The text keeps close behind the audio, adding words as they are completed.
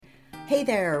Hey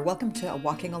there, welcome to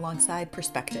Walking Alongside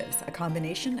Perspectives, a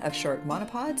combination of short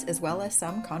monopods as well as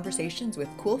some conversations with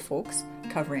cool folks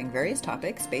covering various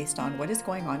topics based on what is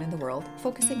going on in the world,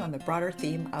 focusing on the broader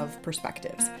theme of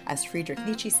perspectives. As Friedrich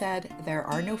Nietzsche said, there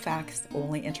are no facts,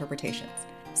 only interpretations.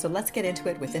 So let's get into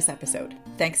it with this episode.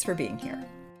 Thanks for being here.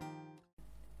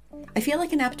 I feel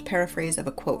like an apt paraphrase of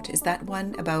a quote is that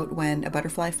one about when a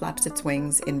butterfly flaps its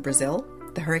wings in Brazil,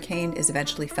 the hurricane is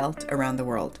eventually felt around the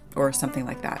world, or something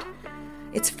like that.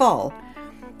 It's fall,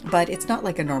 but it's not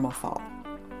like a normal fall.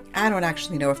 I don't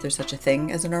actually know if there's such a thing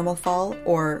as a normal fall,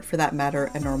 or for that matter,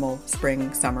 a normal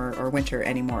spring, summer, or winter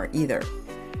anymore either.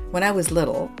 When I was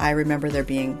little, I remember there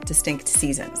being distinct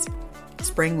seasons.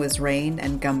 Spring was rain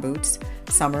and gumboots,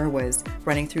 summer was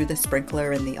running through the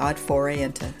sprinkler and the odd foray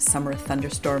into summer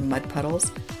thunderstorm mud puddles.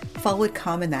 Fall would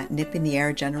come and that nip in the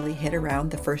air generally hit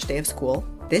around the first day of school.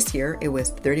 This year, it was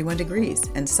 31 degrees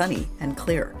and sunny and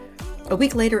clear. A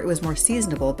week later, it was more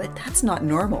seasonable, but that's not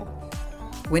normal.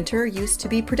 Winter used to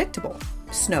be predictable.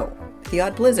 Snow, the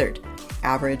odd blizzard,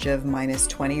 average of minus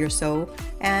 20 or so,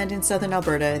 and in southern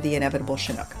Alberta, the inevitable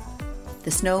Chinook.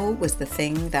 The snow was the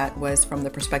thing that was, from the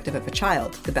perspective of a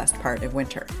child, the best part of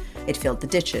winter. It filled the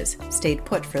ditches, stayed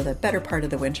put for the better part of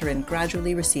the winter, and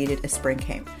gradually receded as spring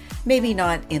came. Maybe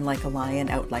not in like a lion,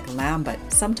 out like a lamb, but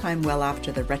sometime well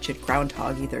after the wretched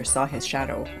groundhog either saw his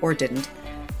shadow or didn't.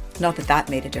 Not that that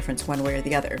made a difference one way or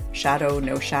the other. Shadow,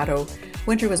 no shadow.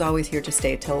 Winter was always here to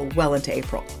stay till well into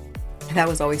April. And that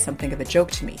was always something of a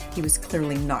joke to me. He was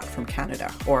clearly not from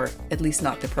Canada, or at least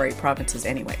not the Prairie Provinces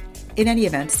anyway. In any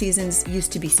event, seasons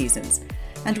used to be seasons.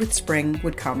 And with spring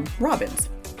would come robins.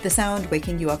 The sound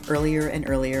waking you up earlier and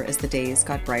earlier as the days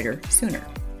got brighter sooner.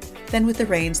 Then with the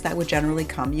rains that would generally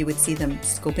come, you would see them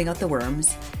scoping out the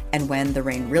worms. And when the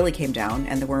rain really came down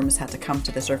and the worms had to come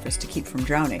to the surface to keep from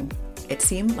drowning, it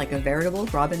seemed like a veritable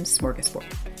robin smorgasbord.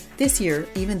 This year,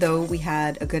 even though we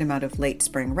had a good amount of late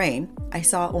spring rain, I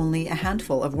saw only a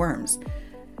handful of worms.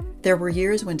 There were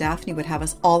years when Daphne would have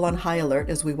us all on high alert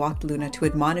as we walked Luna to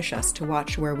admonish us to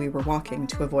watch where we were walking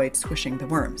to avoid squishing the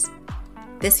worms.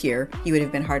 This year, you would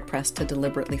have been hard-pressed to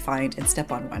deliberately find and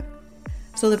step on one.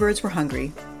 So the birds were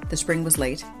hungry, the spring was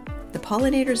late, the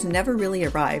pollinators never really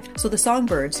arrived, so the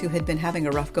songbirds, who had been having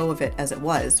a rough go of it as it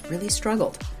was, really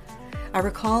struggled. I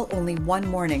recall only one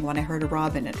morning when I heard a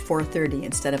robin at 4:30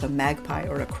 instead of a magpie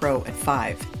or a crow at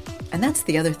 5. And that's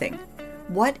the other thing.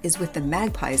 What is with the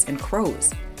magpies and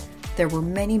crows? There were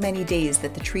many, many days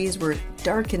that the trees were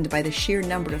darkened by the sheer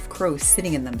number of crows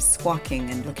sitting in them, squawking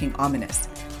and looking ominous.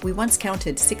 We once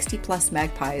counted 60-plus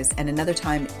magpies and another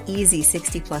time easy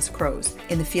 60-plus crows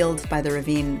in the field by the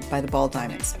ravine by the ball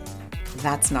diamonds.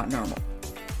 That's not normal.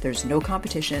 There's no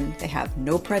competition, they have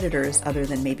no predators other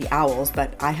than maybe owls,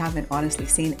 but I haven't honestly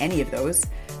seen any of those,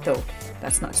 though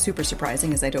that's not super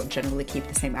surprising as I don't generally keep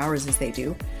the same hours as they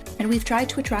do. And we've tried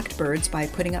to attract birds by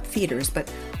putting up feeders,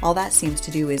 but all that seems to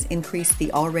do is increase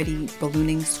the already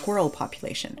ballooning squirrel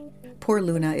population. Poor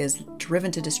Luna is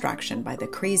driven to distraction by the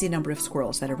crazy number of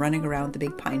squirrels that are running around the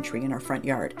big pine tree in our front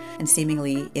yard, and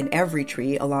seemingly in every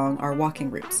tree along our walking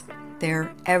routes.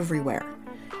 They're everywhere.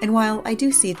 And while I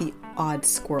do see the odd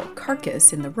squirrel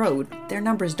carcass in the road, their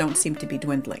numbers don't seem to be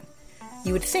dwindling.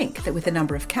 You would think that with the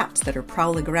number of cats that are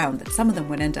prowling around that some of them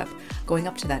would end up going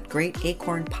up to that great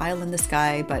acorn pile in the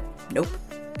sky, but nope,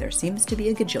 there seems to be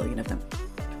a gajillion of them.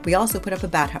 We also put up a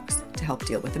bat house to help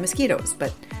deal with the mosquitoes,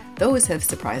 but those have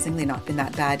surprisingly not been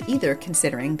that bad either,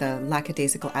 considering the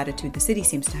lackadaisical attitude the city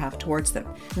seems to have towards them,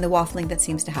 and the waffling that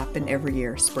seems to happen every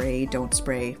year, spray, don't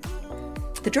spray.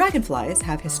 The dragonflies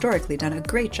have historically done a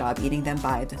great job eating them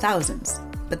by the thousands,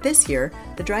 but this year,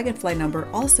 the dragonfly number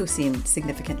also seemed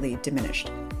significantly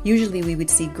diminished. Usually we would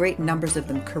see great numbers of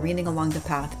them careening along the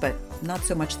path, but not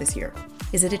so much this year.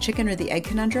 Is it a chicken or the egg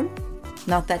conundrum?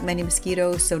 Not that many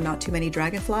mosquitoes, so not too many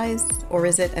dragonflies? Or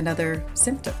is it another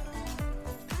symptom?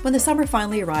 When the summer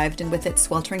finally arrived, and with its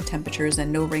sweltering temperatures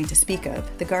and no rain to speak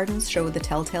of, the gardens showed the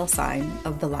telltale sign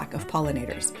of the lack of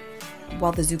pollinators.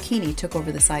 While the zucchini took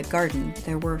over the side garden,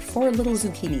 there were 4 little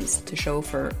zucchinis to show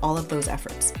for all of those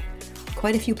efforts.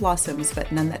 Quite a few blossoms,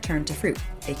 but none that turned to fruit,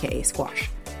 aka squash.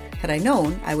 Had I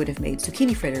known, I would have made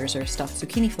zucchini fritters or stuffed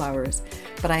zucchini flowers,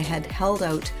 but I had held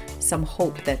out some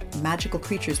hope that magical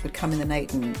creatures would come in the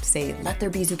night and say, "Let there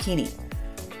be zucchini."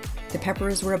 The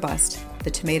peppers were a bust,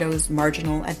 the tomatoes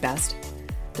marginal at best.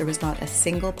 There was not a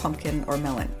single pumpkin or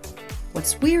melon.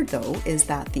 What's weird, though, is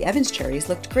that the Evans cherries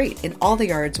looked great in all the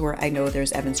yards where I know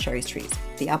there's Evans cherries trees.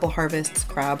 The apple harvests,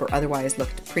 crab or otherwise,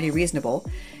 looked pretty reasonable,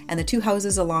 and the 2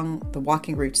 houses along the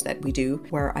walking routes that we do,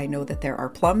 where I know that there are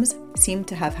plums, seem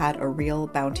to have had a real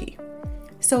bounty.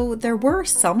 So there were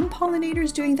some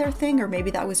pollinators doing their thing, or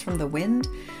maybe that was from the wind,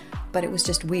 but it was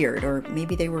just weird, or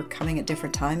maybe they were coming at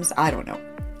different times. I don't know.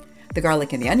 The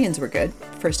garlic and the onions were good.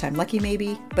 First time lucky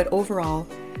maybe, but overall,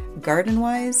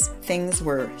 garden-wise, things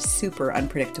were super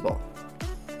unpredictable.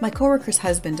 My coworker's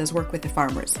husband does work with the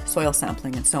farmers, soil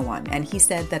sampling and so on, and he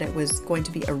said that it was going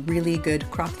to be a really good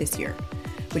crop this year,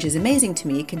 which is amazing to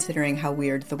me considering how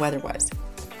weird the weather was.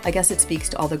 I guess it speaks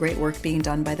to all the great work being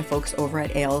done by the folks over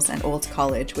at Ailes and Olds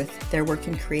College with their work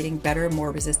in creating better, more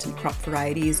resistant crop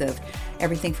varieties of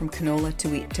everything from canola to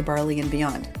wheat to barley and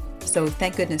beyond. So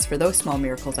thank goodness for those small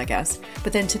miracles, I guess.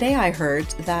 But then today I heard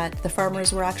that the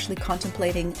farmers were actually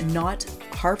contemplating not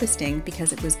harvesting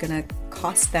because it was going to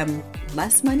cost them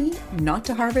less money not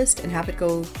to harvest and have it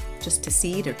go just to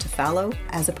seed or to fallow,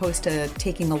 as opposed to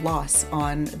taking a loss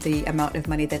on the amount of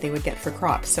money that they would get for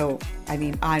crops. So, I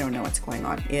mean, I don't know what's going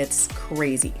on. It's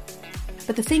crazy.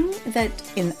 But the thing that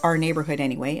in our neighborhood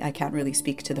anyway, I can't really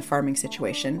speak to the farming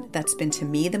situation, that's been to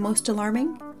me the most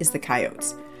alarming is the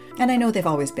coyotes. And I know they've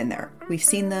always been there. We've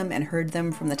seen them and heard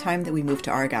them from the time that we moved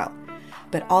to Argyle.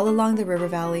 But all along the river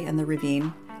valley and the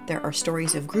ravine, there are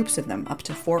stories of groups of them, up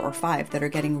to 4 or 5, that are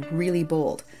getting really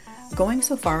bold, going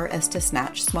so far as to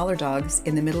snatch smaller dogs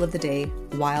in the middle of the day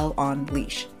while on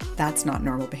leash. That's not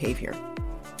normal behavior.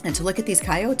 And to look at these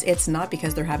coyotes, it's not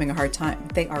because they're having a hard time.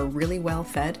 They are really well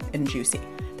fed and juicy.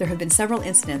 There have been several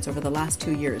incidents over the last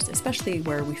 2 years, especially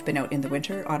where we've been out in the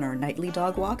winter on our nightly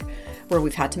dog walk, where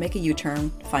we've had to make a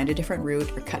U-turn, find a different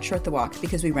route, or cut short the walk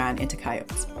because we ran into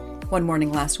coyotes. One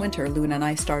morning last winter, Luna and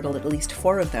I startled at least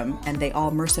 4 of them, and they all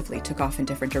mercifully took off in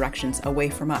different directions away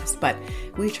from us, but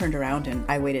we turned around and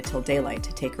I waited till daylight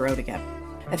to take her out again.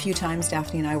 A few times,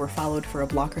 Daphne and I were followed for a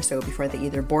block or so before they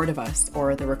either bored of us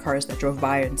or there were cars that drove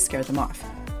by and scared them off.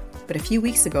 But a few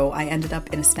weeks ago, I ended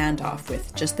up in a standoff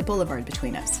with just the boulevard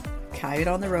between us. Coyote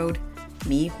on the road,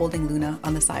 me holding Luna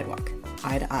on the sidewalk,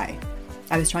 eye to eye.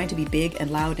 I was trying to be big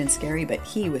and loud and scary, but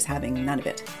he was having none of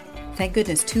it. Thank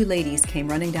goodness 2 ladies came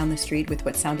running down the street with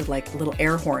what sounded like little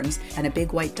air horns and a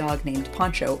big white dog named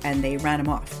Poncho, and they ran him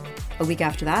off. A week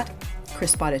after that,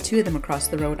 Chris spotted 2 of them across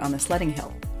the road on the sledding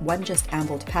hill. One just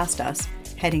ambled past us,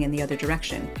 heading in the other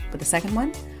direction, but the second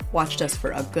one watched us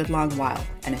for a good long while,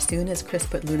 and as soon as Chris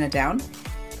put Luna down,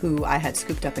 who I had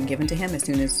scooped up and given to him as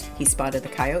soon as he spotted the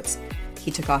coyotes,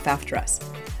 he took off after us.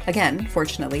 Again,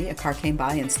 fortunately, a car came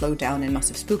by and slowed down and must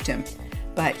have spooked him,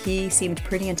 but he seemed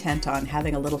pretty intent on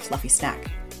having a little fluffy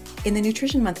snack. In the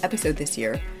Nutrition Month episode this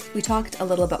year, we talked a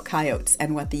little about coyotes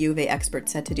and what the U of A expert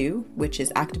said to do, which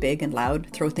is act big and loud,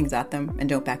 throw things at them, and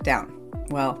don't back down.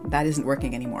 Well, that isn't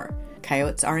working anymore.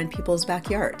 Coyotes are in people's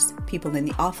backyards, people in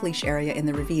the off-leash area in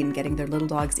the ravine getting their little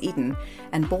dogs eaten,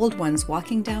 and bold ones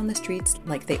walking down the streets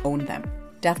like they own them.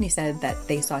 Daphne said that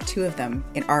they saw 2 of them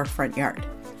in our front yard.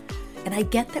 And I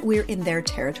get that we're in their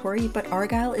territory, but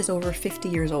Argyle is over 50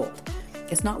 years old.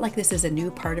 It's not like this is a new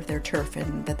part of their turf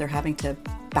and that they're having to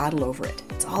battle over it.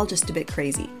 It's all just a bit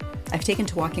crazy. I've taken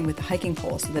to walking with a hiking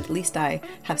pole so that at least I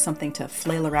have something to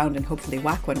flail around and hopefully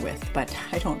whack one with, but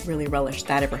I don't really relish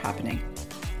that ever happening.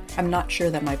 I'm not sure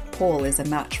that my pole is a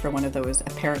match for one of those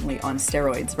apparently on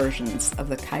steroids versions of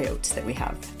the coyotes that we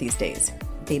have these days.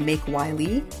 They make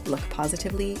Wiley look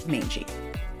positively mangy.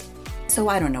 So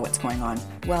I don't know what's going on.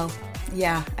 Well,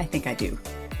 yeah, I think I do.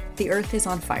 The earth is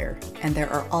on fire, and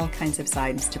there are all kinds of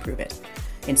signs to prove it.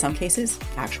 In some cases,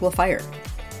 actual fire.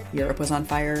 Europe was on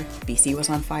fire, BC was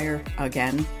on fire,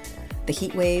 again. The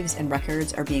heat waves and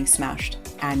records are being smashed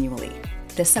annually.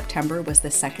 This September was the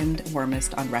 2nd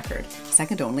warmest on record,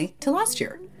 second only to last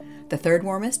year. The 3rd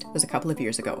warmest was a couple of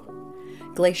years ago.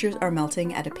 Glaciers are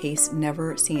melting at a pace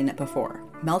never seen before.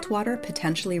 Meltwater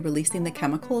potentially releasing the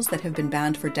chemicals that have been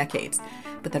banned for decades,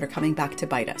 but that are coming back to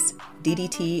bite us.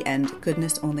 DDT and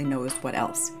goodness only knows what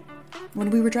else. When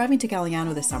we were driving to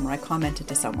Galliano this summer, I commented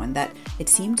to someone that it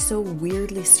seemed so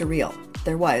weirdly surreal.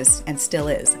 There was, and still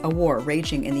is, a war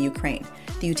raging in the Ukraine.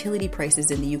 The utility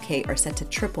prices in the UK are set to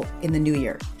triple in the new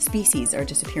year. Species are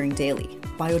disappearing daily.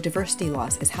 Biodiversity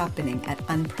loss is happening at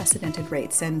unprecedented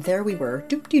rates, and there we were,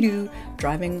 doop-de-doo,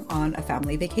 driving on a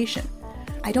family vacation.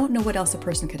 I don't know what else a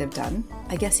person could have done.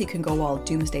 I guess you can go all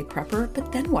doomsday prepper,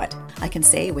 but then what? I can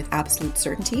say with absolute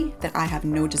certainty that I have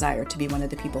no desire to be one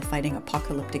of the people fighting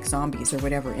apocalyptic zombies or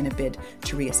whatever in a bid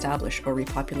to reestablish or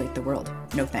repopulate the world.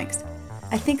 No thanks.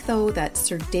 I think, though, that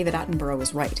Sir David Attenborough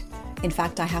is right. In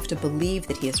fact, I have to believe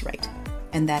that he is right.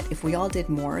 And that if we all did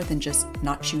more than just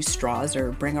not choose straws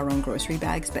or bring our own grocery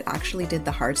bags, but actually did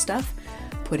the hard stuff,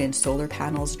 put in solar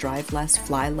panels, drive less,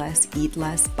 fly less, eat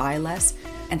less, buy less,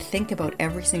 and think about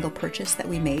every single purchase that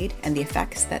we made and the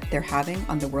effects that they're having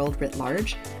on the world writ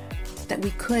large, that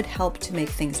we could help to make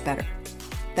things better.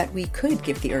 that we could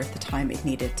give the earth the time it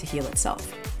needed to heal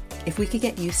itself. If we could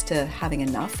get used to having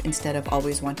enough instead of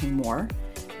always wanting more,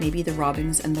 maybe the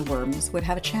robins and the worms would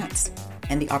have a chance,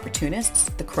 and the opportunists,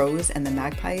 the crows and the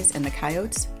magpies and the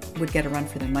coyotes, would get a run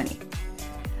for their money.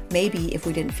 Maybe if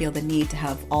we didn't feel the need to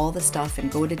have all the stuff and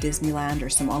go to Disneyland or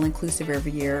some all-inclusive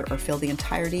every year or fill the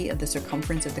entirety of the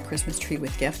circumference of the Christmas tree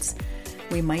with gifts,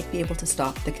 we might be able to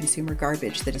stop the consumer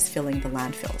garbage that is filling the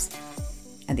landfills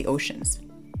and the oceans.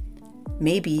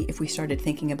 Maybe if we started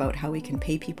thinking about how we can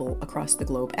pay people across the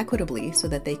globe equitably so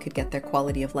that they could get their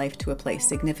quality of life to a place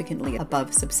significantly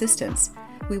above subsistence,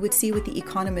 we would see what the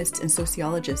economists and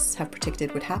sociologists have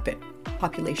predicted would happen.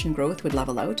 Population growth would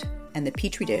level out, and the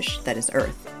petri dish, that is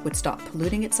Earth, would stop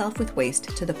polluting itself with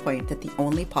waste to the point that the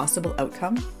only possible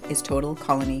outcome is total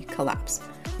colony collapse.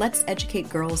 Let's educate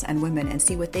girls and women and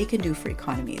see what they can do for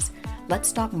economies. Let's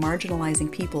stop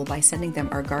marginalizing people by sending them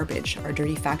our garbage, our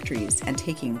dirty factories, and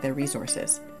taking their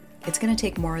resources. It's going to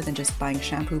take more than just buying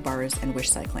shampoo bars and wish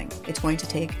cycling. It's going to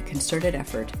take a concerted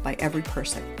effort by every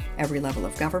person, every level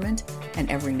of government,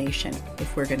 and every nation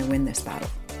if we're going to win this battle.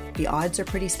 The odds are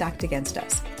pretty stacked against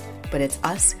us, but it's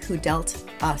us who dealt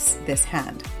us this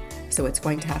hand. So it's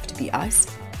going to have to be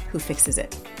us who fixes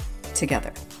it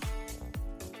together.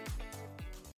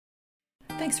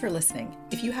 Thanks for listening.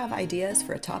 If you have ideas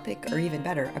for a topic or even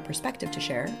better, a perspective to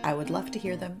share, I would love to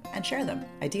hear them and share them,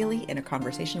 ideally in a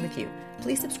conversation with you.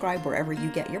 Please subscribe wherever you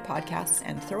get your podcasts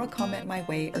and throw a comment my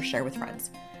way or share with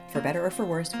friends. For better or for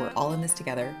worse, we're all in this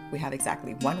together. We have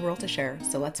exactly one world to share,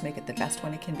 so let's make it the best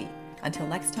one it can be. Until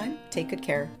next time, take good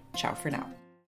care. Ciao for now.